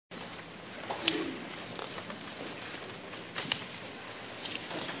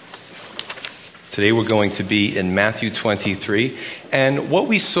Today we're going to be in Matthew 23. And what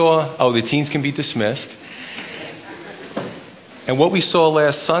we saw, the teens can be dismissed. And what we saw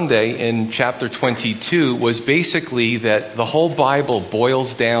last Sunday in chapter 22 was basically that the whole Bible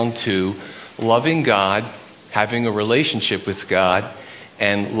boils down to loving God, having a relationship with God,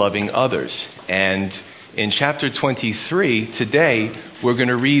 and loving others. And in chapter 23, today, we're going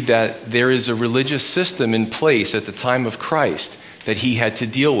to read that there is a religious system in place at the time of Christ that he had to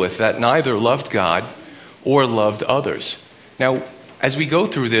deal with that neither loved God or loved others. Now, as we go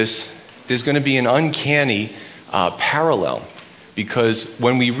through this, there's going to be an uncanny parallel, because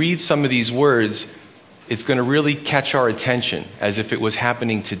when we read some of these words, it's going to really catch our attention as if it was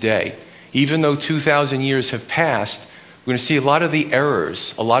happening today. Even though 2,000 years have passed, we're going to see a lot of the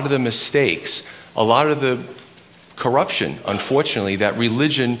errors, a lot of the mistakes, a lot of the corruption, unfortunately, that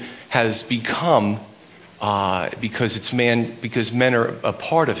religion has become because men are a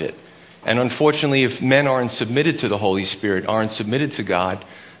part of it. And unfortunately, if men aren't submitted to the Holy Spirit, aren't submitted to God,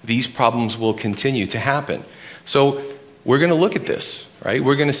 these problems will continue to happen. So we're going to look at this, right?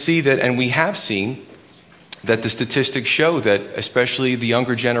 We're going to see that, and we have seen that the statistics show that especially the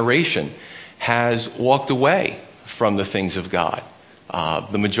younger generation has walked away from the things of God.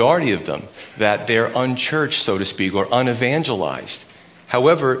 The majority of them, that they're unchurched, so to speak, or unevangelized.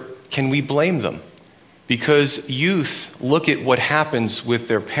 However, can we blame them? Because youth look at what happens with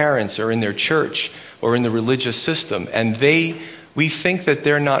their parents or in their church or in the religious system, and we think that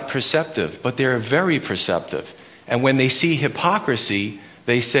they're not perceptive, but they're very perceptive. And when they see hypocrisy,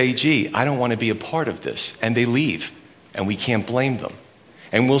 they say, gee, I don't want to be a part of this. And they leave, and we can't blame them.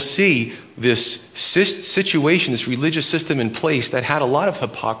 And we'll see this situation, this religious system in place that had a lot of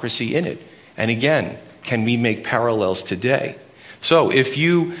hypocrisy in it. And again, can we make parallels today? So if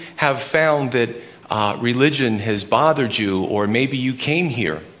you have found that religion has bothered you, or maybe you came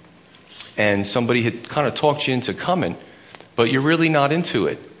here and somebody had kind of talked you into coming, but you're really not into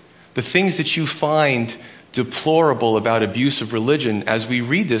it, the things that you find deplorable about abuse of religion, as we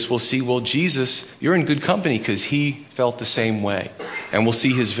read this, we'll see, well, Jesus, you're in good company because he felt the same way. And we'll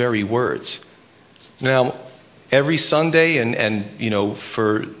see his very words. Now, every Sunday and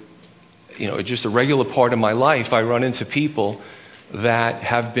for just a regular part of my life, I run into people that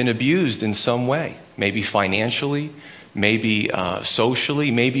have been abused in some way, maybe financially, maybe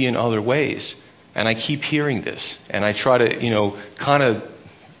socially, maybe in other ways. And I keep hearing this, and I try to, kind of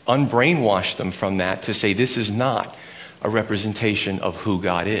unbrainwash them from that to say this is not a representation of who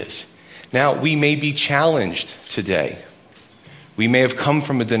God is. Now, we may be challenged today. We may have come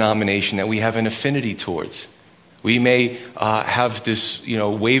from a denomination that we have an affinity towards. We may have this,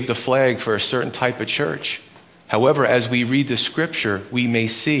 wave the flag for a certain type of church. However, as we read the scripture, we may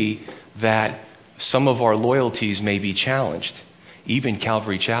see that some of our loyalties may be challenged, even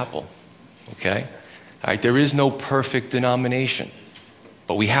Calvary Chapel. Okay? All right, there is no perfect denomination.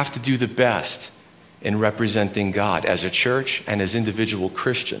 But we have to do the best in representing God as a church and as individual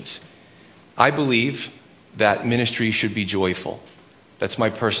Christians. I believe that ministry should be joyful. That's my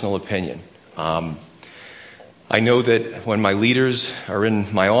personal opinion. I know that when my leaders are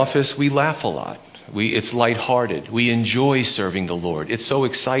in my office, we laugh a lot. It's lighthearted. We enjoy serving the Lord. It's so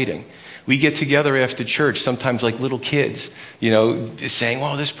exciting. We get together after church, sometimes like little kids, saying,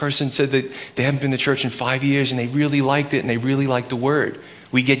 well, this person said that they haven't been to church in 5 years and they really liked it and they really liked the word.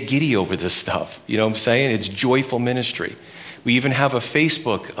 We get giddy over this stuff. You know what I'm saying? It's joyful ministry. We even have a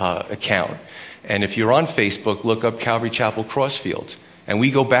Facebook account. And if you're on Facebook, look up Calvary Chapel Crossfields. And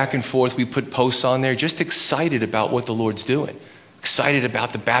we go back and forth. We put posts on there, just excited about what the Lord's doing. Excited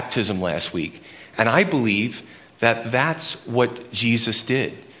about the baptism last week. And I believe that that's what Jesus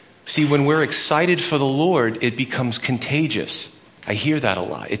did. See, when we're excited for the Lord, it becomes contagious. I hear that a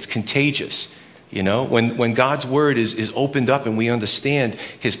lot. It's contagious. When God's word is opened up and we understand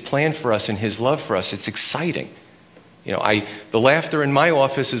his plan for us and his love for us, it's exciting. The laughter in my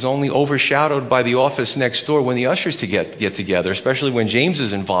office is only overshadowed by the office next door when the ushers get together, especially when James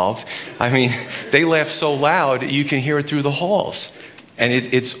is involved. I mean, they laugh so loud you can hear it through the halls. And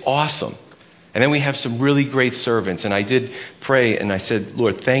it's awesome. And then we have some really great servants. And I did pray and I said,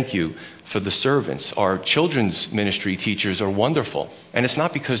 Lord, thank you for the servants. Our children's ministry teachers are wonderful. And it's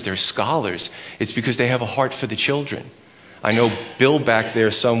not because they're scholars. It's because they have a heart for the children. I know Bill back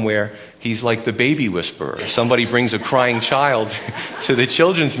there somewhere, he's like the baby whisperer. Somebody brings a crying child to the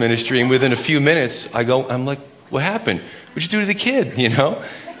children's ministry, and within a few minutes, I'm like, what happened? What'd you do to the kid,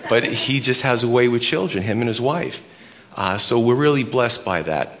 But he just has a way with children, him and his wife. So we're really blessed by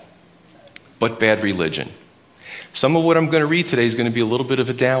that. But bad religion. Some of what I'm going to read today is going to be a little bit of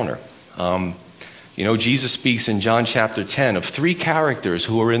a downer. Jesus speaks in John chapter 10 of three characters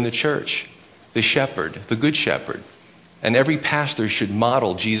who are in the church. the shepherd, the good shepherd. And every pastor should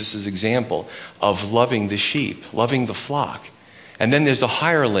model Jesus' example of loving the sheep, loving the flock. And then there's a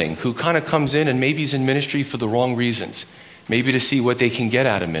hireling who kind of comes in and maybe he's in ministry for the wrong reasons, maybe to see what they can get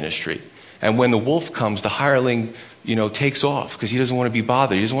out of ministry. And when the wolf comes, the hireling, takes off because he doesn't want to be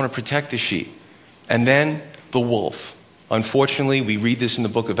bothered. He doesn't want to protect the sheep. And then the wolf. Unfortunately, we read this in the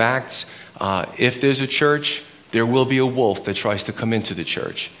book of Acts. If there's a church, there will be a wolf that tries to come into the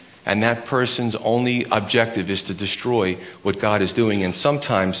church. And that person's only objective is to destroy what God is doing. And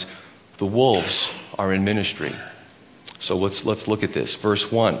sometimes the wolves are in ministry. So let's look at this.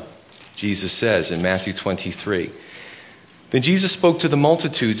 Verse 1, Jesus says in Matthew 23, "Then Jesus spoke to the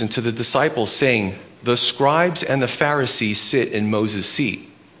multitudes and to the disciples, saying, 'The scribes and the Pharisees sit in Moses'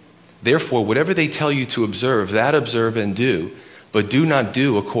 seat. Therefore, whatever they tell you to observe, that observe and do, but do not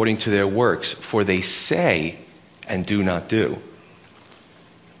do according to their works, for they say and do not do.'"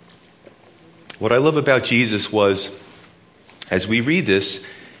 What I love about Jesus was, as we read this,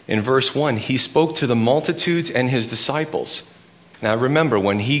 in verse 1, he spoke to the multitudes and his disciples. Now remember,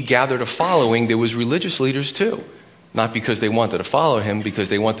 when he gathered a following, there was religious leaders too. Not because they wanted to follow him, because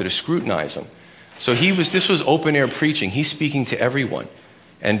they wanted to scrutinize him. So this was open air preaching. He's speaking to everyone.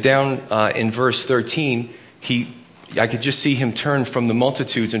 And down in verse 13, I could just see him turn from the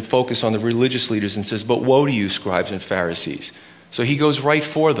multitudes and focus on the religious leaders and says, "But woe to you, scribes and Pharisees." So he goes right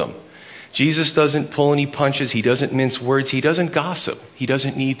for them. Jesus doesn't pull any punches. He doesn't mince words. He doesn't gossip. He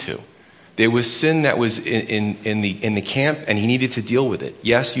doesn't need to. There was sin that was in the camp, and he needed to deal with it.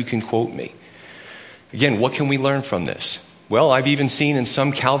 Yes, you can quote me. Again, what can we learn from this? Well, I've even seen in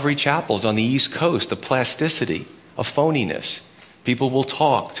some Calvary chapels on the East Coast the plasticity of phoniness. People will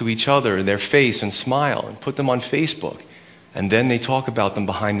talk to each other in their face and smile and put them on Facebook, and then they talk about them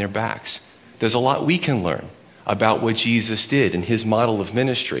behind their backs. There's a lot we can learn about what Jesus did in his model of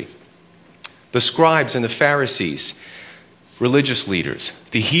ministry. The scribes and the Pharisees, religious leaders.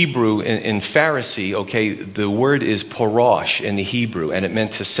 The Hebrew in Pharisee, the word is porosh in the Hebrew, and it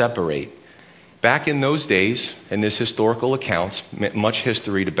meant to separate. Back in those days, and there's historical accounts, much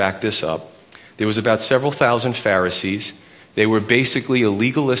history to back this up, there was about several thousand Pharisees. They were basically a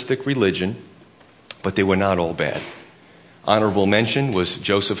legalistic religion, but they were not all bad. Honorable mention was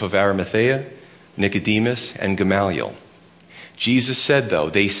Joseph of Arimathea, Nicodemus, and Gamaliel. Jesus said, though,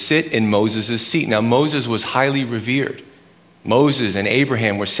 they sit in Moses' seat. Now, Moses was highly revered. Moses and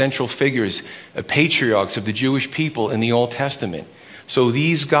Abraham were central figures, patriarchs of the Jewish people in the Old Testament. So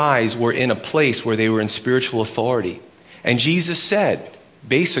these guys were in a place where they were in spiritual authority. And Jesus said,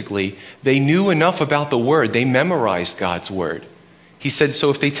 basically, they knew enough about the Word. They memorized God's Word. He said, so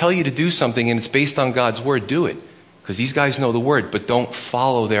if they tell you to do something and it's based on God's Word, do it. Because these guys know the Word, but don't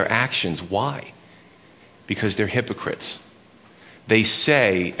follow their actions. Why? Because they're hypocrites. They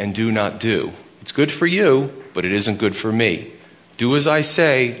say and do not do. It's good for you, but it isn't good for me. Do as I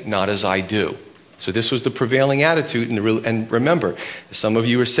say, not as I do. So this was the prevailing attitude. And remember, some of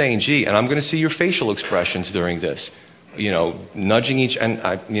you are saying, gee, and I'm going to see your facial expressions during this. Nudging each, and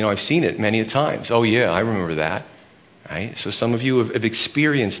I've seen it many times. Oh yeah, I remember that. Right? So some of you have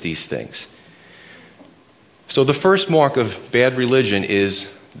experienced these things. So the first mark of bad religion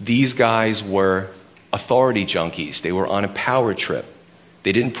is these guys were authority junkies. They were on a power trip.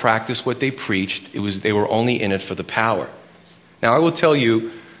 They didn't practice what they preached. They were only in it for the power. Now I will tell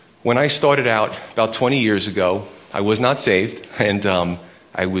you, when I started out about 20 years ago, I was not saved, and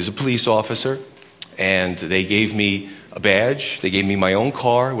I was a police officer, and they gave me a badge. They gave me my own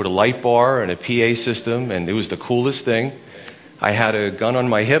car with a light bar and a PA system, and it was the coolest thing. I had a gun on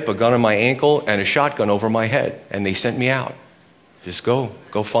my hip, a gun on my ankle, and a shotgun over my head, and they sent me out. Just go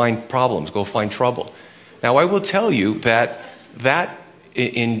find problems, go find trouble. Now, I will tell you that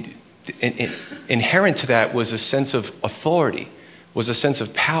inherent to that was a sense of authority, was a sense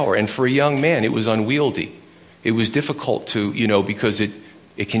of power. And for a young man, it was unwieldy. It was difficult to, because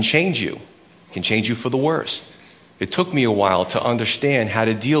it can change you. It can change you for the worse. It took me a while to understand how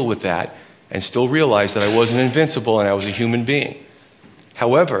to deal with that and still realize that I wasn't invincible and I was a human being.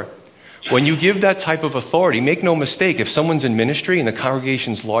 However, when you give that type of authority, make no mistake, if someone's in ministry and the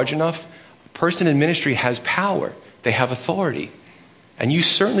congregation's large enough, a person in ministry has power. They have authority. And you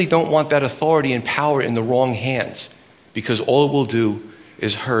certainly don't want that authority and power in the wrong hands, because all it will do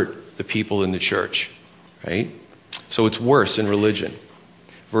is hurt the people in the church, right? So it's worse in religion.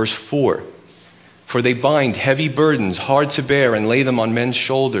 Verse 4, for they bind heavy burdens, hard to bear, and lay them on men's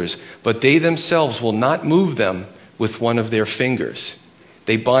shoulders, but they themselves will not move them with one of their fingers.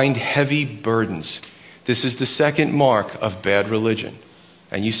 They bind heavy burdens. This is the second mark of bad religion.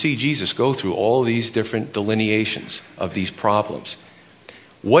 And you see Jesus go through all these different delineations of these problems.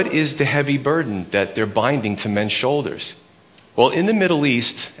 What is the heavy burden that they're binding to men's shoulders? Well, in the Middle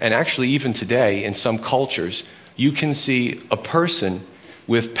East, and actually even today in some cultures, you can see a person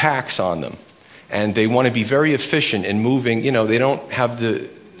with packs on them. And they want to be very efficient in moving. They don't have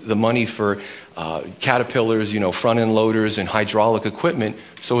the money for caterpillars, front-end loaders and hydraulic equipment.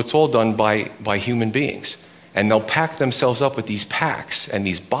 So it's all done by human beings. And they'll pack themselves up with these packs and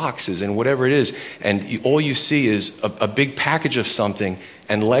these boxes and whatever it is. And all you see is a big package of something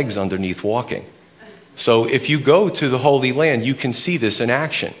and legs underneath walking. So if you go to the Holy Land, you can see this in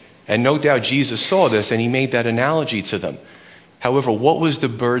action. And no doubt Jesus saw this and he made that analogy to them. However, what was the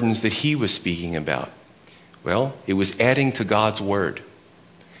burdens that he was speaking about? Well, it was adding to God's word.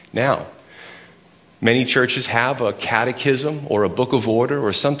 Now, many churches have a catechism or a book of order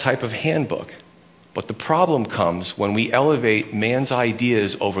or some type of handbook. But the problem comes when we elevate man's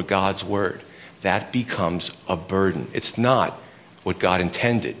ideas over God's word. That becomes a burden. It's not what God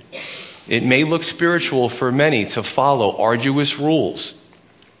intended. It may look spiritual for many to follow arduous rules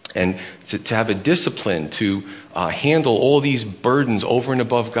and to have a discipline to handle all these burdens over and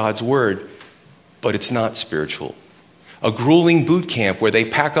above God's word, but it's not spiritual. A grueling boot camp where they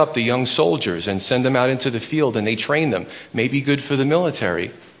pack up the young soldiers and send them out into the field and they train them may be good for the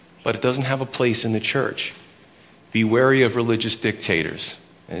military, but it doesn't have a place in the church. Be wary of religious dictators.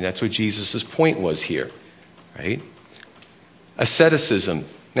 And that's what Jesus' point was here, right? Asceticism.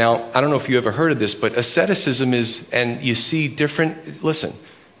 Now, I don't know if you ever heard of this, but asceticism is, and you see different, listen,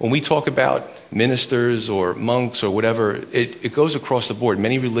 when we talk about ministers or monks or whatever, it goes across the board.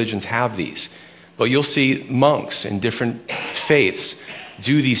 Many religions have these. But you'll see monks in different faiths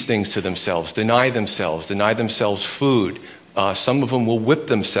do these things to themselves, deny themselves food. Some of them will whip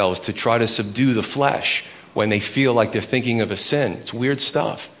themselves to try to subdue the flesh when they feel like they're thinking of a sin. It's weird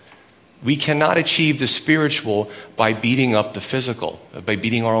stuff. We cannot achieve the spiritual by beating up the physical, by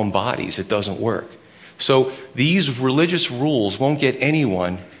beating our own bodies. It doesn't work. So these religious rules won't get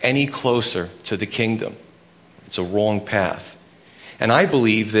anyone any closer to the kingdom. It's a wrong path. And I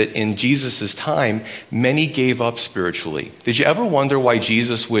believe that in Jesus' time, many gave up spiritually. Did you ever wonder why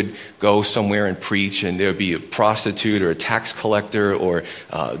Jesus would go somewhere and preach and there would be a prostitute or a tax collector or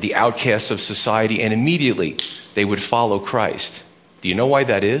the outcasts of society, and immediately they would follow Christ? Do you know why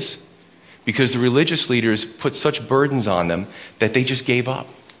that is? Because the religious leaders put such burdens on them that they just gave up.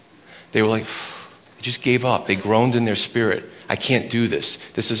 They were like, they just gave up. They groaned in their spirit. I can't do this.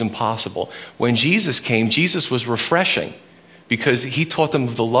 This is impossible. When Jesus came, Jesus was refreshing, because he taught them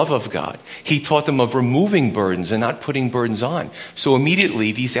of the love of God. He taught them of removing burdens and not putting burdens on. So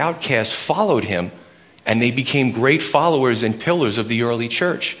immediately these outcasts followed him, and they became great followers and pillars of the early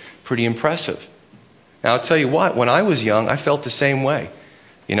church. Pretty impressive. Now I'll tell you what, when I was young, I felt the same way.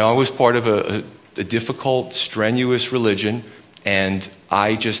 I was part of a difficult, strenuous religion, and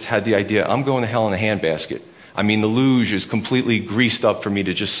I just had the idea, I'm going to hell in a handbasket. I mean, the luge is completely greased up for me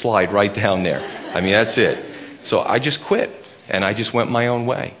to just slide right down there. I mean, that's it. So I just quit. And I just went my own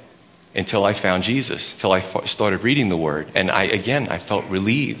way until I found Jesus, until I started reading the Word. And I felt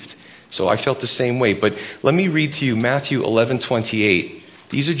relieved. So I felt the same way. But let me read to you Matthew 11:28.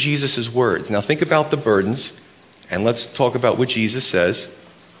 These are Jesus' words. Now think about the burdens, and let's talk about what Jesus says.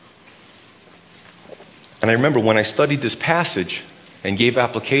 And I remember when I studied this passage and gave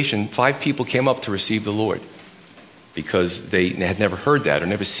application, 5 people came up to receive the Lord because they had never heard that or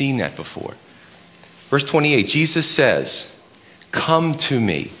never seen that before. Verse 28, Jesus says, "Come to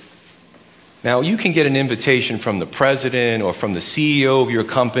me." Now, you can get an invitation from the president or from the CEO of your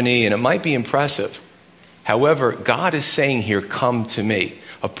company, and it might be impressive. However, God is saying here, "Come to me."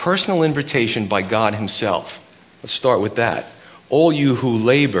 A personal invitation by God himself. Let's start with that. "All you who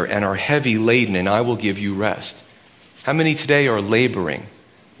labor and are heavy laden, and I will give you rest." How many today are laboring?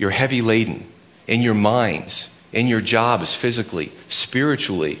 You're heavy laden in your minds, in your jobs, physically,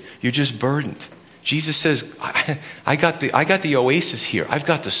 spiritually. You're just burdened. Jesus says, I got the oasis here. I've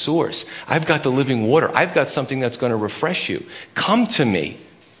got the source. I've got the living water. I've got something that's going to refresh you. Come to me,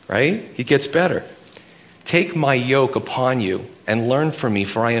 right? It gets better. "Take my yoke upon you and learn from me,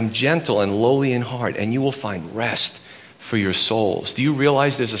 for I am gentle and lowly in heart, and you will find rest for your souls." Do you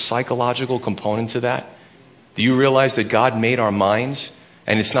realize there's a psychological component to that? Do you realize that God made our minds,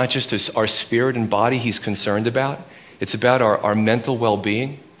 and it's not just our spirit and body he's concerned about? It's about our mental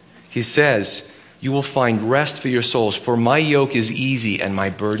well-being. He says, "You will find rest for your souls, for my yoke is easy and my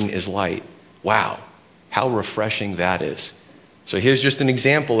burden is light." Wow, how refreshing that is. So here's just an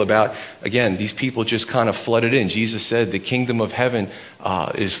example about, again, these people just kind of flooded in. Jesus said the kingdom of heaven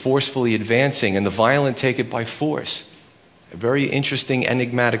is forcefully advancing, and the violent take it by force. A very interesting,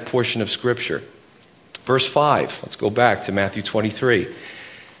 enigmatic portion of Scripture. Verse 5, let's go back to Matthew 23.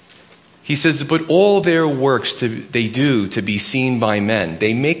 He says, but all their works they do to be seen by men.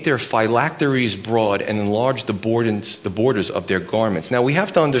 They make their phylacteries broad and enlarge the borders of their garments. Now we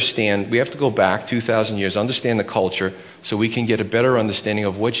have to understand, we have to go back 2,000 years, understand the culture, so we can get a better understanding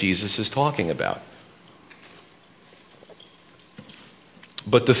of what Jesus is talking about.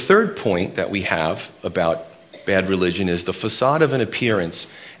 But the third point that we have about bad religion is the facade of an appearance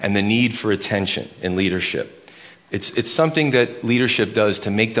and the need for attention in leadership. It's something that leadership does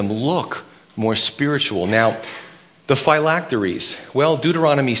to make them look more spiritual. Now, the phylacteries. Well,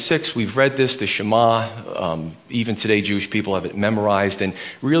 Deuteronomy 6, we've read this, the Shema. Even today, Jewish people have it memorized. And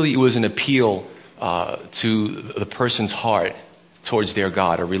really, it was an appeal to the person's heart towards their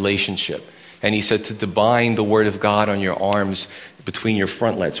God, a relationship. And he said to bind the word of God on your arms between your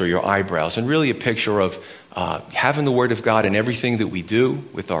frontlets or your eyebrows. And really a picture of having the word of God in everything that we do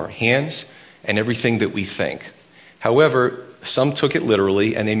with our hands and everything that we think. However, some took it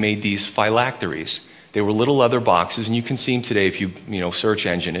literally and they made these phylacteries. They were little leather boxes, and you can see them today if you search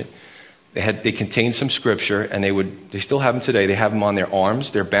engine it. They contained some scripture, and they still have them today. They have them on their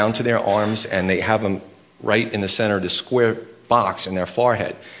arms. They're bound to their arms, and they have them right in the center of the square box in their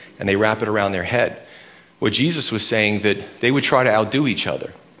forehead, and they wrap it around their head. What Jesus was saying that they would try to outdo each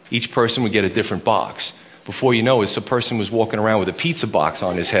other. Each person would get a different box. Before you know it, some person was walking around with a pizza box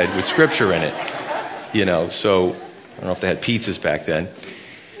on his head with scripture in it. So I don't know if they had pizzas back then.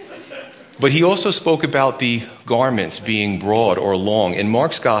 But he also spoke about the garments being broad or long. In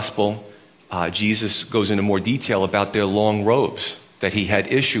Mark's gospel, Jesus goes into more detail about their long robes that he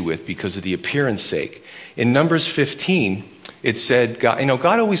had issue with because of the appearance sake. In Numbers 15, it said,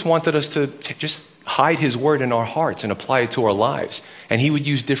 God always wanted us to just hide his word in our hearts and apply it to our lives. And he would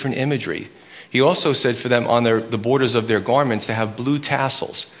use different imagery. He also said for them on the borders of their garments to have blue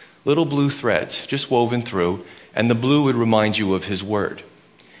tassels, little blue threads just woven through, and the blue would remind you of his word.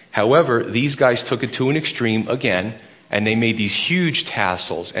 However, these guys took it to an extreme again, and they made these huge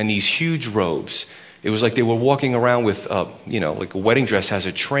tassels and these huge robes. It was like they were walking around with, like a wedding dress has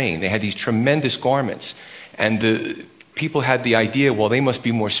a train. They had these tremendous garments. And the people had the idea, well, they must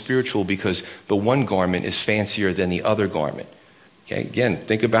be more spiritual because the one garment is fancier than the other garment. Okay, again,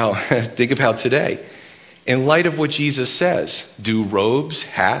 think about today. In light of what Jesus says, do robes,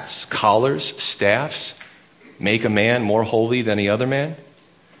 hats, collars, staffs make a man more holy than the other man?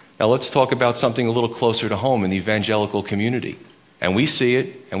 Now let's talk about something a little closer to home in the evangelical community. And we see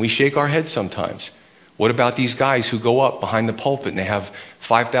it, and we shake our heads sometimes. What about these guys who go up behind the pulpit and they have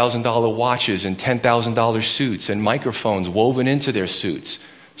 $5,000 watches and $10,000 suits and microphones woven into their suits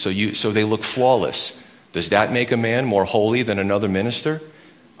so they look flawless? Does that make a man more holy than another minister?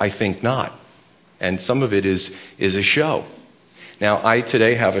 I think not. And some of it is a show. Now, I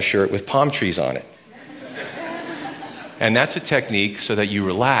today have a shirt with palm trees on it. And that's a technique so that you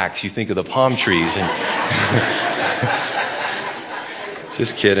relax. You think of the palm trees and...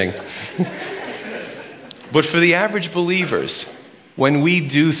 Just kidding. But for the average believers, when we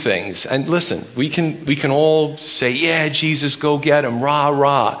do things, and listen, we can all say, yeah, Jesus, go get him, rah,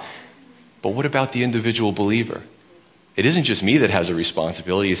 rah. But what about the individual believer? It isn't just me that has a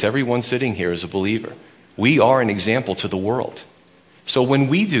responsibility. It's everyone sitting here as a believer. We are an example to the world. So when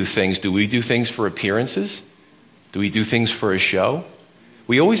we do things, do we do things for appearances? Do we do things for a show?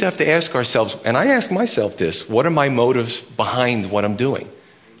 We always have to ask ourselves, and I ask myself this, what are my motives behind what I'm doing?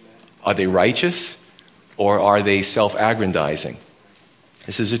 Are they righteous or are they self-aggrandizing?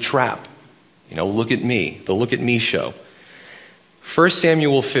 This is a trap. Look at me, the look at me show. 1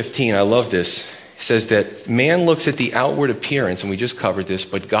 Samuel 15, I love this, says that man looks at the outward appearance, and we just covered this,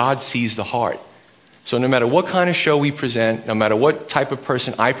 but God sees the heart. So no matter what kind of show we present, no matter what type of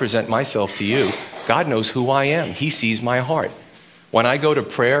person I present myself to you, God knows who I am. He sees my heart. When I go to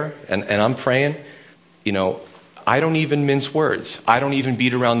prayer and I'm praying, I don't even mince words. I don't even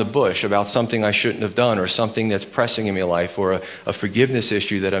beat around the bush about something I shouldn't have done or something that's pressing in my life or a forgiveness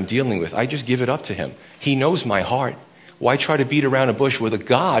issue that I'm dealing with. I just give it up to him. He knows my heart. Why try to beat around a bush with a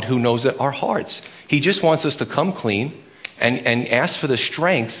God who knows our hearts? He just wants us to come clean and ask for the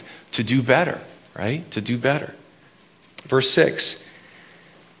strength to do better, right? To do better. Verse 6.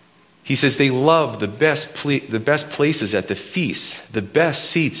 He says they love the best places at the feasts, the best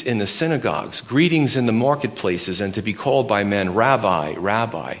seats in the synagogues, greetings in the marketplaces, and to be called by men, Rabbi,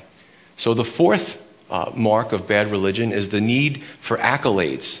 Rabbi. So the fourth mark of bad religion is the need for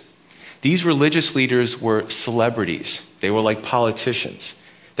accolades. These religious leaders were celebrities. They were like politicians.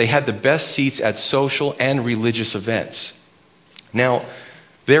 They had the best seats at social and religious events. Now,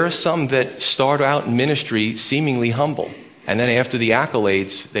 there are some that start out in ministry seemingly humble. And then after the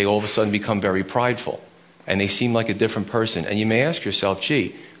accolades, they all of a sudden become very prideful. And they seem like a different person. And you may ask yourself,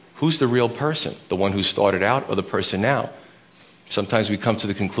 Who's the real person? The one who started out or the person now? Sometimes we come to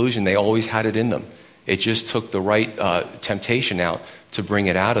the conclusion they always had it in them. It just took the right temptation out to bring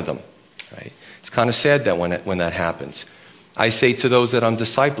it out of them. Right? It's kind of sad that when that happens. I say to those that I'm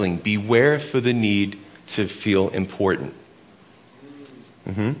discipling, beware for the need to feel important.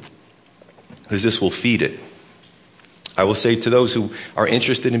 Because this will feed it. I will say to those who are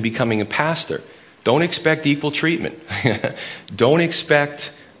interested in becoming a pastor, don't expect equal treatment. Don't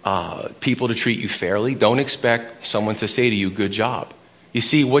expect people to treat you fairly. Don't expect someone to say to you, good job. You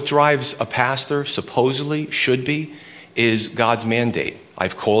see, what drives a pastor, supposedly, should be, is God's mandate.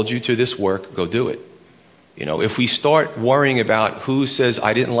 I've called you to this work, go do it. You know, if we start worrying about who says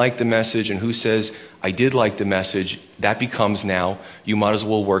I didn't like the message and who says I did like the message, that becomes now, you might as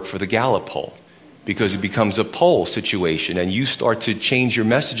well work for the Gallup poll. Because it becomes a poll situation and you start to change your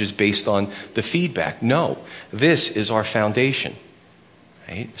messages based on the feedback. No, this is our foundation.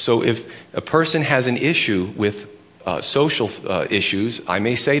 Right? So if a person has an issue with social issues, I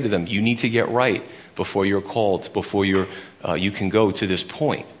may say to them, you need to get right before you're called, before you can go to this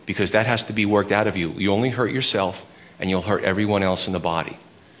point. Because that has to be worked out of you. You only hurt yourself and you'll hurt everyone else in the body.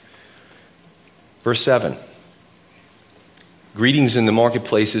 Verse 7. Greetings in the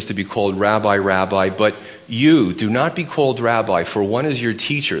marketplace is to be called Rabbi, Rabbi, but you do not be called Rabbi, for one is your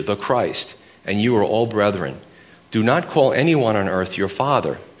teacher, the Christ, and you are all brethren. Do not call anyone on earth your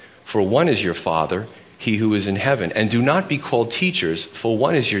father, for one is your Father, he who is in heaven. And do not be called teachers, for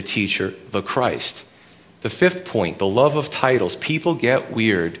one is your teacher, the Christ. The fifth point, the love of titles. People get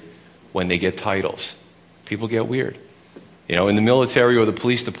weird when they get titles. People get weird. You know, in the military or the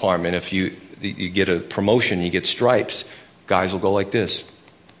police department, if you get a promotion, you get stripes, guys will go like this.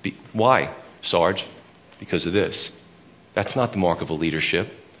 Why, Sarge? Because of this. That's not the mark of a leadership.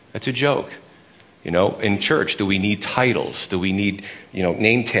 That's a joke. You know, in church, do we need titles? Do we need,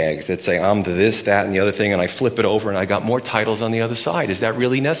 name tags that say I'm the this, that, and the other thing, and I flip it over and I got more titles on the other side? Is that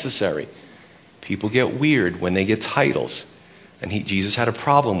really necessary? People get weird when they get titles. And Jesus had a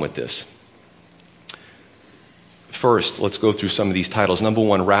problem with this. First, let's go through some of these titles. Number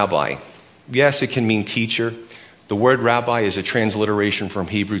one, rabbi. Yes, it can mean teacher. The word rabbi is a transliteration from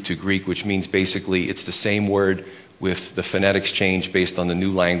Hebrew to Greek, which means basically it's the same word with the phonetics changed based on the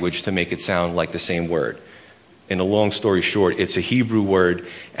new language to make it sound like the same word. In a long story short, it's a Hebrew word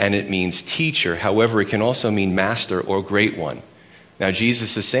and it means teacher. However, it can also mean master or great one. Now,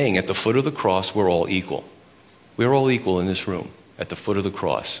 Jesus is saying at the foot of the cross, we're all equal. We're all equal in this room at the foot of the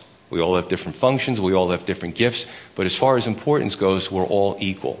cross. We all have different functions. We all have different gifts. But as far as importance goes, we're all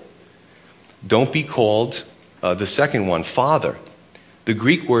equal. Don't be called, the second one, father. The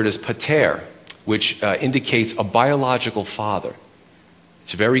Greek word is pater, which indicates a biological father.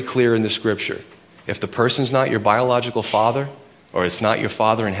 It's very clear in the scripture. If the person's not your biological father, or it's not your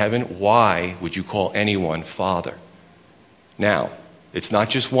father in heaven, why would you call anyone father? Now, it's not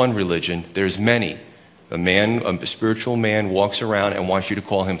just one religion, there's many. A spiritual man walks around and wants you to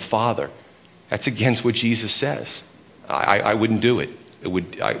call him father. That's against what Jesus says. I wouldn't do it.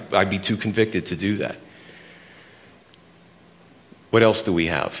 I'd be too convicted to do that. What else do we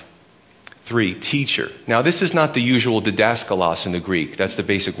have? 3, teacher. Now, this is not the usual didaskalos in the Greek. That's the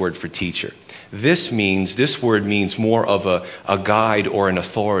basic word for teacher. This word means more of a guide or an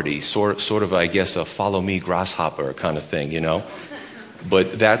authority, sort of, I guess, a follow me grasshopper kind of thing,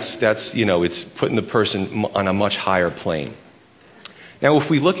 But that's it's putting the person on a much higher plane. Now, if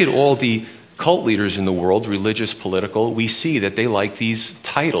we look at all the cult leaders in the world, religious, political, we see that they like these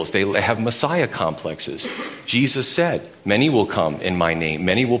titles. They have Messiah complexes. Jesus said, many will come in my name.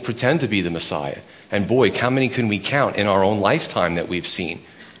 Many will pretend to be the Messiah. And boy, how many can we count in our own lifetime that we've seen?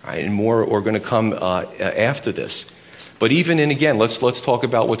 Right? And more are going to come after this. But even again, let's talk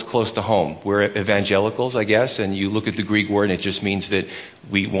about what's close to home. We're evangelicals, I guess, and you look at the Greek word and it just means that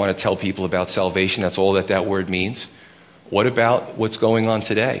we want to tell people about salvation. That's all that word means. What about what's going on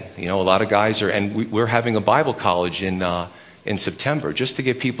today? A lot of guys we're having a Bible college in September just to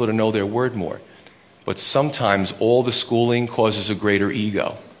get people to know their word more. But sometimes all the schooling causes a greater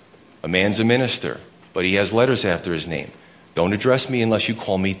ego. A man's a minister, but he has letters after his name. Don't address me unless you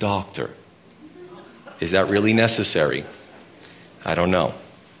call me doctor. Is that really necessary? I don't know.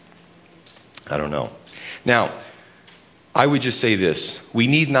 Now, I would just say this. We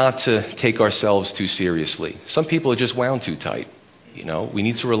need not to take ourselves too seriously. Some people are just wound too tight. We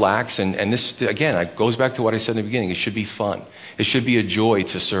need to relax. And this, again, it goes back to what I said in the beginning. It should be fun. It should be a joy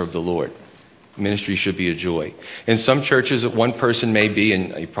to serve the Lord. Ministry should be a joy. In some churches, one person may be,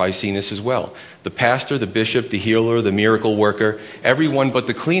 and you've probably seen this as well, the pastor, the bishop, the healer, the miracle worker, everyone but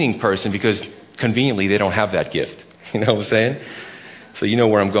the cleaning person, because conveniently they don't have that gift. You know what I'm saying? So you know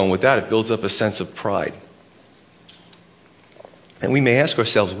where I'm going with that. It builds up a sense of pride. And we may ask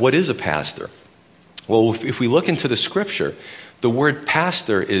ourselves, what is a pastor? Well, if we look into the scripture, the word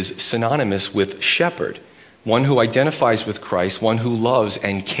pastor is synonymous with shepherd, one who identifies with Christ, one who loves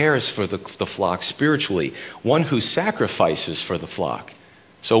and cares for the flock spiritually, one who sacrifices for the flock.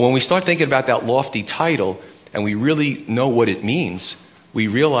 So when we start thinking about that lofty title and we really know what it means, we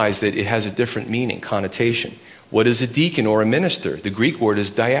realize that it has a different meaning, connotation. What is a deacon or a minister? The Greek word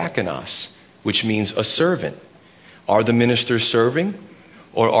is diakonos, which means a servant. Are the ministers serving,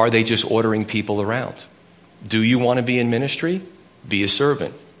 or are they just ordering people around? Do you want to be in ministry? Be a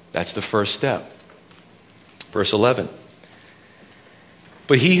servant. That's the first step. Verse 11.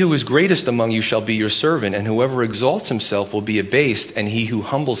 But he who is greatest among you shall be your servant, and whoever exalts himself will be abased, and he who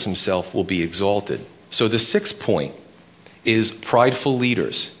humbles himself will be exalted. So the sixth point is prideful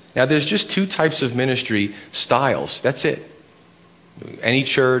leaders. Now there's just two types of ministry styles. That's it. Any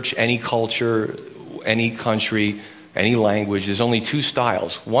church, any culture, any country, any language, there's only two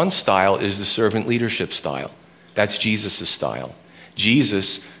styles. One style is the servant leadership style. That's Jesus' style.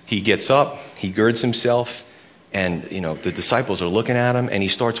 Jesus, he gets up, he girds himself, and the disciples are looking at him, and he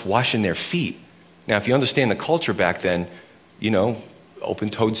starts washing their feet. Now, if you understand the culture back then,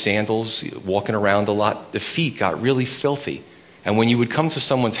 open-toed sandals, walking around a lot, the feet got really filthy. And when you would come to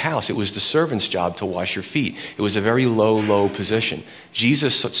someone's house, it was the servant's job to wash your feet. It was a very low position.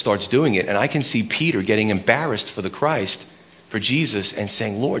 Jesus starts doing it, and I can see Peter getting embarrassed for the Christ, for Jesus, and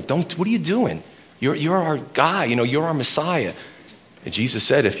saying, Lord, what are you doing? You're our guy, you're our Messiah. And Jesus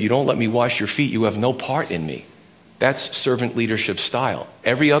said, if you don't let me wash your feet, you have no part in me. That's servant leadership style.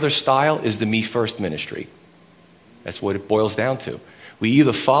 Every other style is the me first ministry. That's what it boils down to. We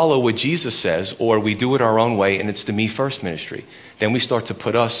either follow what Jesus says or we do it our own way, and it's the me first ministry. Then we start to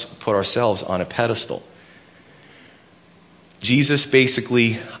put ourselves on a pedestal. Jesus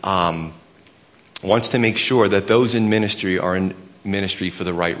basically wants to make sure that those in ministry are in ministry for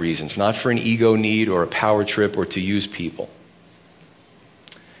the right reasons, not for an ego need or a power trip or to use people.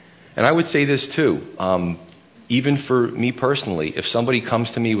 And I would say this too, even for me personally, if somebody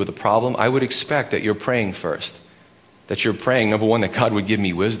comes to me with a problem, I would expect that you're praying first. That you're praying, number one, that God would give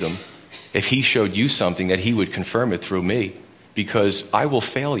me wisdom. If he showed you something, that he would confirm it through me. Because I will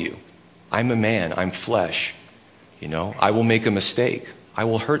fail you. I'm a man. I'm flesh. I will make a mistake. I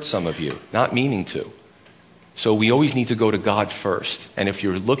will hurt some of you, not meaning to. So we always need to go to God first. And if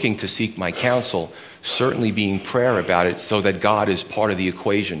you're looking to seek my counsel, certainly be in prayer about it so that God is part of the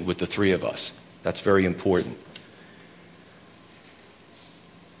equation with the three of us. That's very important.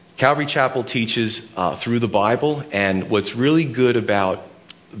 Calvary Chapel teaches through the Bible, and what's really good about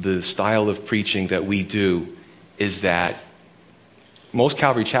the style of preaching that we do is that most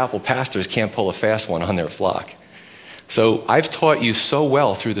Calvary Chapel pastors can't pull a fast one on their flock. So I've taught you so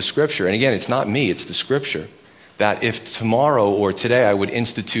well through the scripture, and again, it's not me, it's the scripture, that if tomorrow or today I would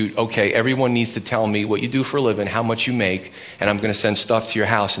institute, okay, everyone needs to tell me what you do for a living, how much you make, and I'm going to send stuff to your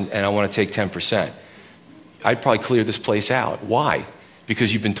house, and I want to take 10%. I'd probably clear this place out. Why?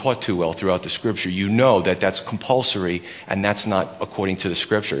 Because you've been taught too well throughout the scripture. You know that that's compulsory and that's not according to the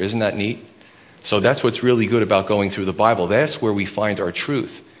scripture. Isn't that neat? So that's what's really good about going through the Bible. That's where we find our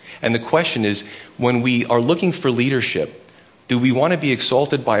truth. And the question is, when we are looking for leadership, do we want to be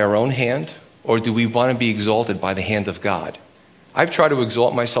exalted by our own hand, or do we want to be exalted by the hand of God? I've tried to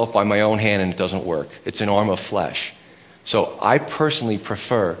exalt myself by my own hand and it doesn't work. It's an arm of flesh. So I personally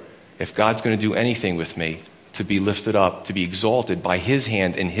prefer, if God's going to do anything with me, to be lifted up, to be exalted by his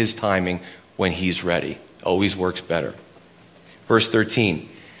hand and his timing when he's ready. Always works better. Verse 13.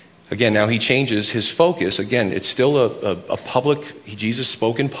 Again, now he changes his focus. Again, it's still a public, Jesus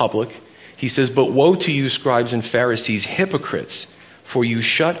spoke in public. He says, but woe to you, scribes and Pharisees, hypocrites, for you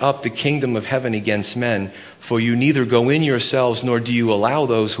shut up the kingdom of heaven against men, for you neither go in yourselves, nor do you allow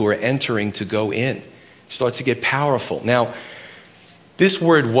those who are entering to go in. It starts to get powerful. Now, this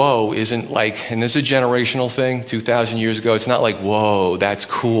word woe isn't like, and this is a generational thing, 2,000 years ago, it's not like, whoa, that's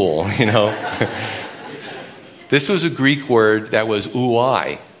cool, This was a Greek word that was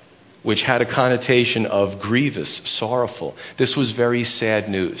ouai, which had a connotation of grievous, sorrowful. This was very sad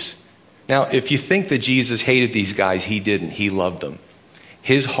news. Now, if you think that Jesus hated these guys, he didn't. He loved them.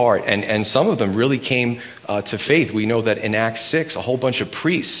 His heart, and some of them really came to faith. We know that in Acts 6, a whole bunch of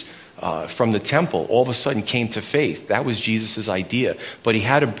priests from the temple all of a sudden came to faith. That was Jesus' idea. But he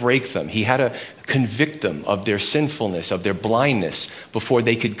had to break them. He had to convict them of their sinfulness, of their blindness, before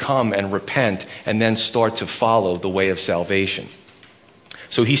they could come and repent and then start to follow the way of salvation.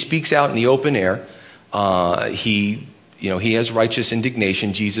 So he speaks out in the open air. He has righteous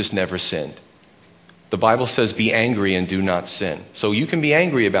indignation. Jesus never sinned. The Bible says, be angry and do not sin. So you can be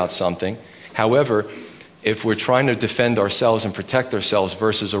angry about something. However, if we're trying to defend ourselves and protect ourselves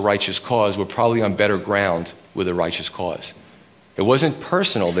versus a righteous cause, we're probably on better ground with a righteous cause. It wasn't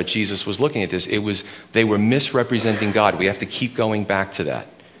personal that Jesus was looking at this. It was, they were misrepresenting God. We have to keep going back to that.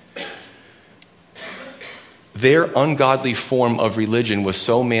 Their ungodly form of religion was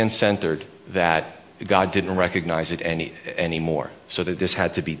so man-centered that God didn't recognize it anymore, so that this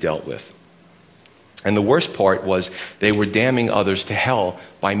had to be dealt with. And the worst part was they were damning others to hell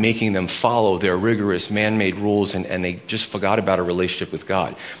by making them follow their rigorous man-made rules, and they just forgot about a relationship with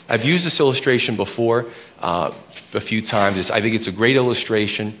God. I've used this illustration before a few times. I think it's a great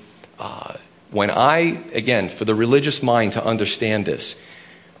illustration. When for the religious mind to understand this,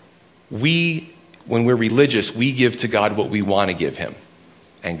 when we're religious, we give to God what we want to give him.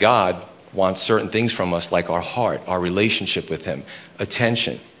 And God wants certain things from us, like our heart, our relationship with him,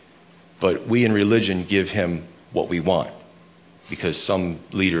 attention. But we in religion give him what we want, because some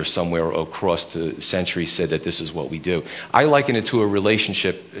leader somewhere across the centuries said that this is what we do. I liken it to a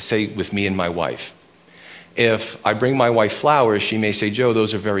relationship, say, with me and my wife. If I bring my wife flowers, she may say, Joe,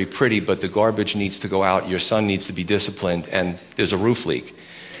 those are very pretty, but the garbage needs to go out, your son needs to be disciplined, and there's a roof leak.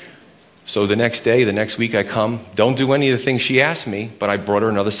 So the next day, the next week I come, don't do any of the things she asked me, but I brought her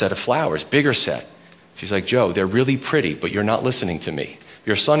another set of flowers, bigger set. She's like, Joe, they're really pretty, but you're not listening to me.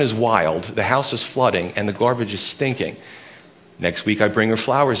 Your son is wild, the house is flooding, and the garbage is stinking. Next week I bring her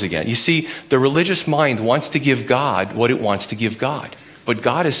flowers again. You see, the religious mind wants to give God what it wants to give God. But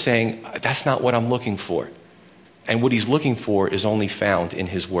God is saying, that's not what I'm looking for. And what he's looking for is only found in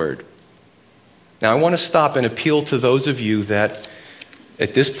his word. Now I want to stop and appeal to those of you that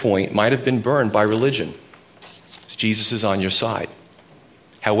at this point might have been burned by religion. Jesus is on your side.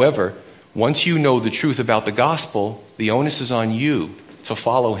 However, once you know the truth about the gospel, the onus is on you to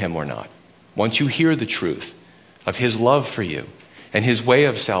follow him or not. Once you hear the truth of his love for you and his way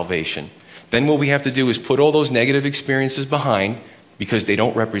of salvation, then what we have to do is put all those negative experiences behind, because they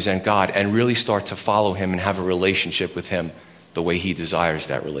don't represent God, and really start to follow him and have a relationship with him the way he desires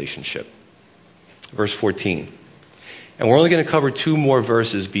that relationship. Verse 14. And we're only going to cover 2 more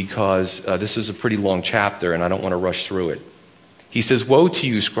verses because this is a pretty long chapter and I don't want to rush through it. He says, woe to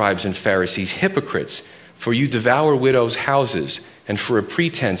you, scribes and Pharisees, hypocrites, for you devour widows' houses, and for a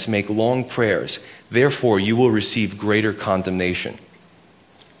pretense make long prayers. Therefore, you will receive greater condemnation.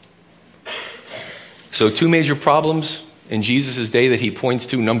 So 2 major problems in Jesus' day that he points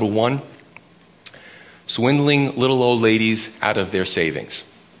to. Number 1, swindling little old ladies out of their savings.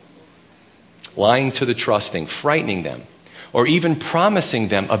 Lying to the trusting, frightening them, or even promising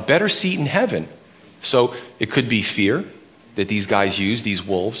them a better seat in heaven. So it could be fear that these guys use, these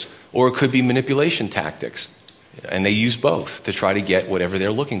wolves, or it could be manipulation tactics. And they use both to try to get whatever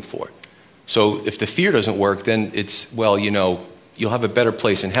they're looking for. So if the fear doesn't work, then it's, well, you'll have a better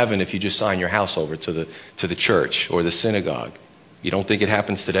place in heaven if you just sign your house over to the church or the synagogue. You don't think it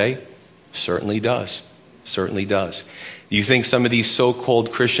happens today? Certainly does. Certainly does. Do you think some of these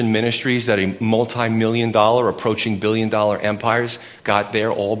so-called Christian ministries that are multi-million-dollar, approaching billion-dollar empires got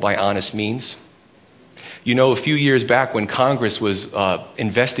there all by honest means? A few years back when Congress was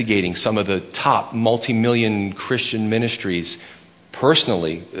investigating some of the top multi-million Christian ministries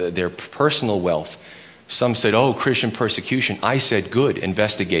personally, their personal wealth, some said, oh, Christian persecution. I said, good,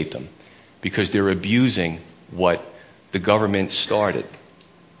 investigate them, because they're abusing what the government started.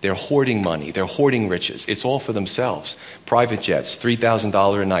 They're hoarding money. They're hoarding riches. It's all for themselves. Private jets,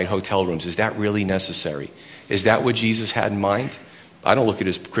 $3,000 a night hotel rooms. Is that really necessary? Is that what Jesus had in mind? I don't look at it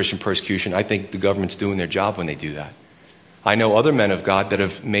as Christian persecution. I think the government's doing their job when they do that. I know other men of God that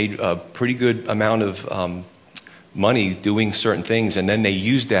have made a pretty good amount of money doing certain things, and then they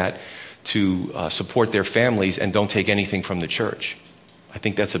use that to support their families and don't take anything from the church. I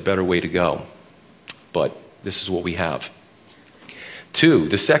think that's a better way to go. But this is what we have. 2,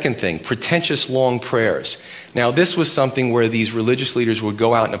 the second thing, pretentious long prayers. Now, this was something where these religious leaders would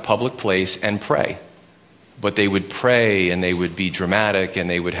go out in a public place and pray. But they would pray, and they would be dramatic, and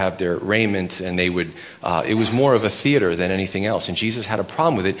they would have their raiment, and it was more of a theater than anything else. And Jesus had a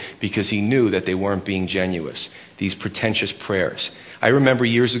problem with it because he knew that they weren't being genuine, these pretentious prayers. I remember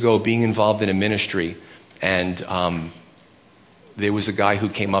years ago being involved in a ministry, and there was a guy who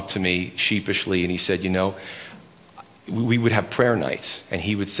came up to me sheepishly, and he said, we would have prayer nights, and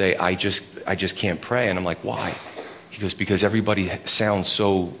he would say, I just can't pray. And I'm like, why? He goes, because everybody sounds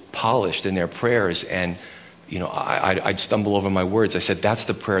so polished in their prayers, and I'd stumble over my words. I said, that's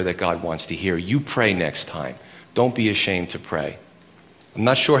the prayer that God wants to hear. You pray next time. Don't be ashamed to pray. I'm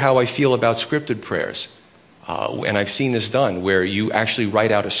not sure how I feel about scripted prayers. And I've seen this done where you actually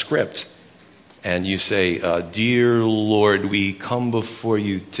write out a script and you say, "Dear Lord, we come before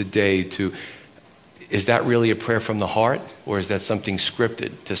you today to," is that really a prayer from the heart, or is that something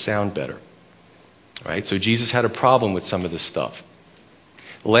scripted to sound better? Right? So Jesus had a problem with some of this stuff.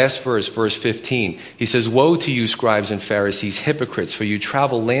 Last verse, verse 15, he says, "Woe to you, scribes and Pharisees, hypocrites, for you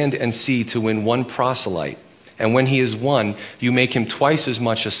travel land and sea to win one proselyte. And when he is won, you make him twice as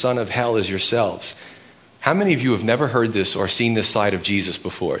much a son of hell as yourselves." How many of you have never heard this or seen this side of Jesus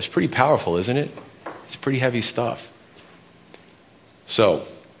before? It's pretty powerful, isn't it? It's pretty heavy stuff. So,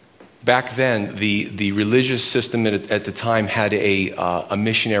 back then, the religious system at the time had a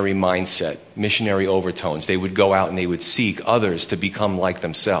missionary mindset, missionary overtones. They would go out and they would seek others to become like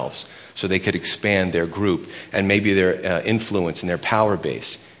themselves so they could expand their group and maybe their influence and their power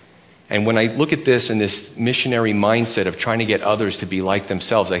base. And when I look at this and this missionary mindset of trying to get others to be like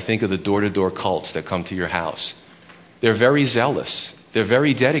themselves, I think of the door-to-door cults that come to your house. They're very zealous. They're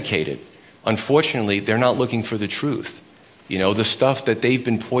very dedicated. Unfortunately, they're not looking for the truth. You know, the stuff that they've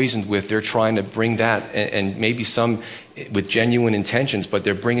been poisoned with, they're trying to bring that, and maybe some with genuine intentions, but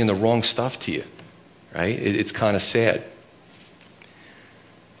they're bringing the wrong stuff to you, right? It's kind of sad.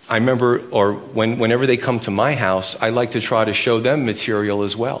 I remember, or whenever they come to my house, I like to try to show them material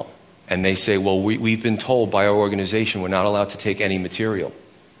as well. And they say, "Well, we've been told by our organization we're not allowed to take any material."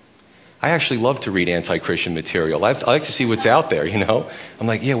 I actually love to read anti-Christian material. I like to see what's out there, you know. I'm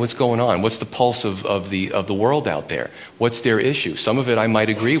like, yeah, what's going on? What's the pulse of the world out there? What's their issue? Some of it I might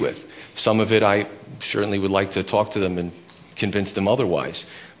agree with. Some of it I certainly would like to talk to them and convince them otherwise.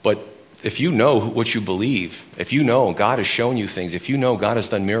 But if you know what you believe, if you know God has shown you things, if you know God has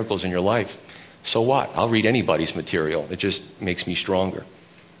done miracles in your life, so what? I'll read anybody's material. It just makes me stronger.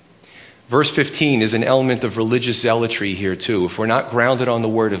 Verse 15 is an element of religious zealotry here too. If we're not grounded on the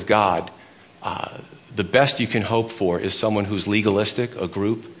Word of God, the best you can hope for is someone who's legalistic, a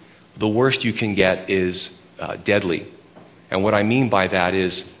group. The worst you can get is deadly. And what I mean by that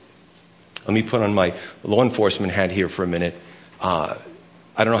is, let me put on my law enforcement hat here for a minute. I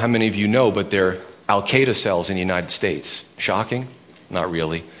don't know how many of you know, but there are Al-Qaeda cells in the United States. Shocking? Not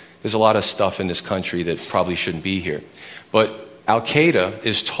really. There's a lot of stuff in this country that probably shouldn't be here. But Al-Qaeda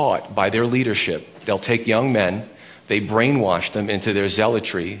is taught by their leadership. They'll take young men, they brainwash them into their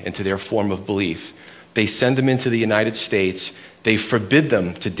zealotry, into their form of belief. They send them into the United States. They forbid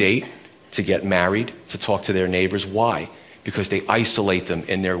them to date, to get married, to talk to their neighbors. Why? Because they isolate them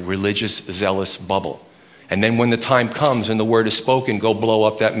in their religious, zealous bubble. And then when the time comes and the word is spoken, go blow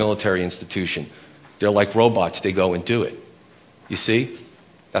up that military institution. They're like robots. They go and do it. You see?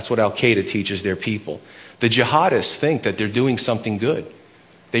 That's what Al-Qaeda teaches their people. The jihadists think that they're doing something good.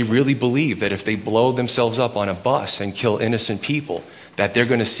 They really believe that if they blow themselves up on a bus and kill innocent people, that they're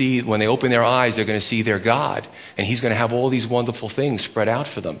going to see, when they open their eyes, they're going to see their God. And he's going to have all these wonderful things spread out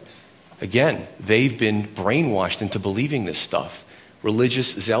for them. Again, they've been brainwashed into believing this stuff.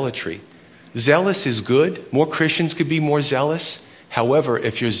 Religious zealotry. Zealous is good. More Christians could be more zealous. However,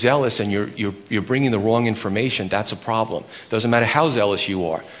 if you're zealous and you're bringing the wrong information, that's a problem. Doesn't matter how zealous you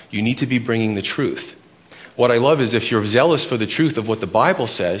are. You need to be bringing the truth. What I love is if you're zealous for the truth of what the Bible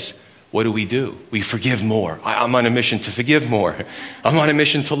says, what do? We forgive more. I'm on a mission to forgive more. I'm on a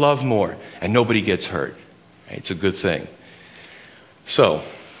mission to love more. And nobody gets hurt. It's a good thing. So,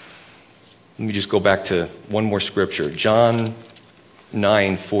 let me just go back to one more scripture. John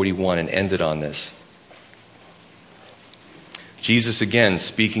 9:41, and end it on this. Jesus again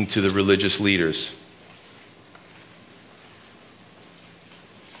speaking to the religious leaders.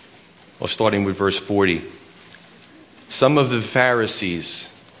 Well, starting with verse 40. Some of the Pharisees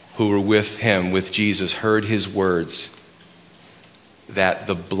who were with him, with Jesus, heard his words, that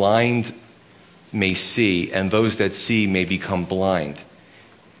the blind may see, and those that see may become blind.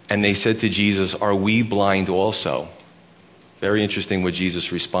 And they said to Jesus, "Are we blind also?" Very interesting what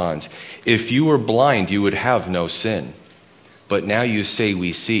Jesus responds. "If you were blind, you would have no sin. But now you say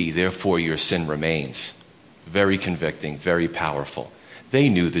we see, therefore your sin remains." Very convicting, very powerful. They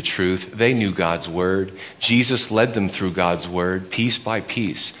knew the truth. They knew God's word. Jesus led them through God's word, piece by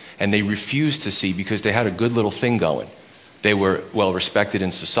piece. And they refused to see because they had a good little thing going. They were well respected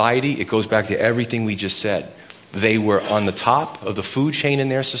in society. It goes back to everything we just said. They were on the top of the food chain in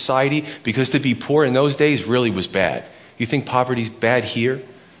their society because to be poor in those days really was bad. You think poverty's bad here?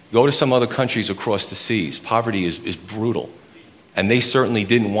 Go to some other countries across the seas. Poverty is brutal. And they certainly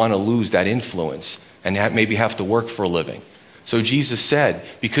didn't want to lose that influence and maybe have to work for a living. So Jesus said,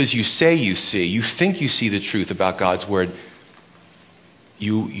 because you say you see, you think you see the truth about God's word,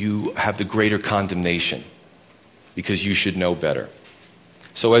 you have the greater condemnation because you should know better.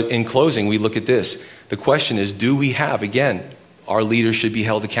 So in closing, we look at this. The question is, do we have, again, our leaders should be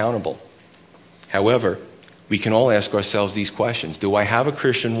held accountable. However, we can all ask ourselves these questions. Do I have a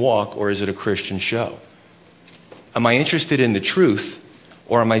Christian walk, or is it a Christian show? Am I interested in the truth,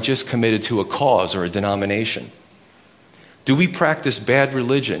 or am I just committed to a cause or a denomination? Do we practice bad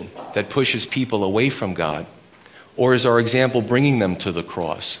religion that pushes people away from God, or is our example bringing them to the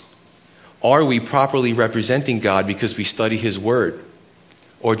cross? Are we properly representing God because we study His Word,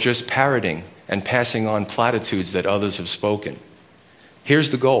 or just parroting and passing on platitudes that others have spoken?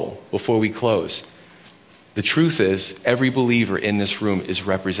 Here's the goal before we close. The truth is, every believer in this room is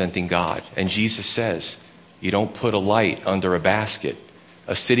representing God. And Jesus says, you don't put a light under a basket.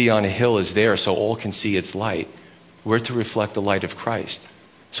 A city on a hill is there so all can see its light. We're to reflect the light of Christ.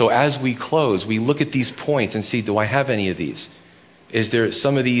 So as we close, we look at these points and see, do I have any of these? Is there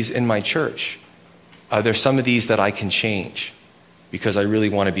some of these in my church? Are there some of these that I can change? Because I really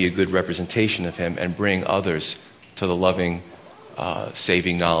want to be a good representation of Him and bring others to the loving,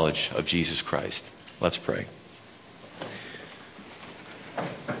 saving knowledge of Jesus Christ. Let's pray.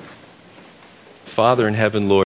 Father in heaven, Lord,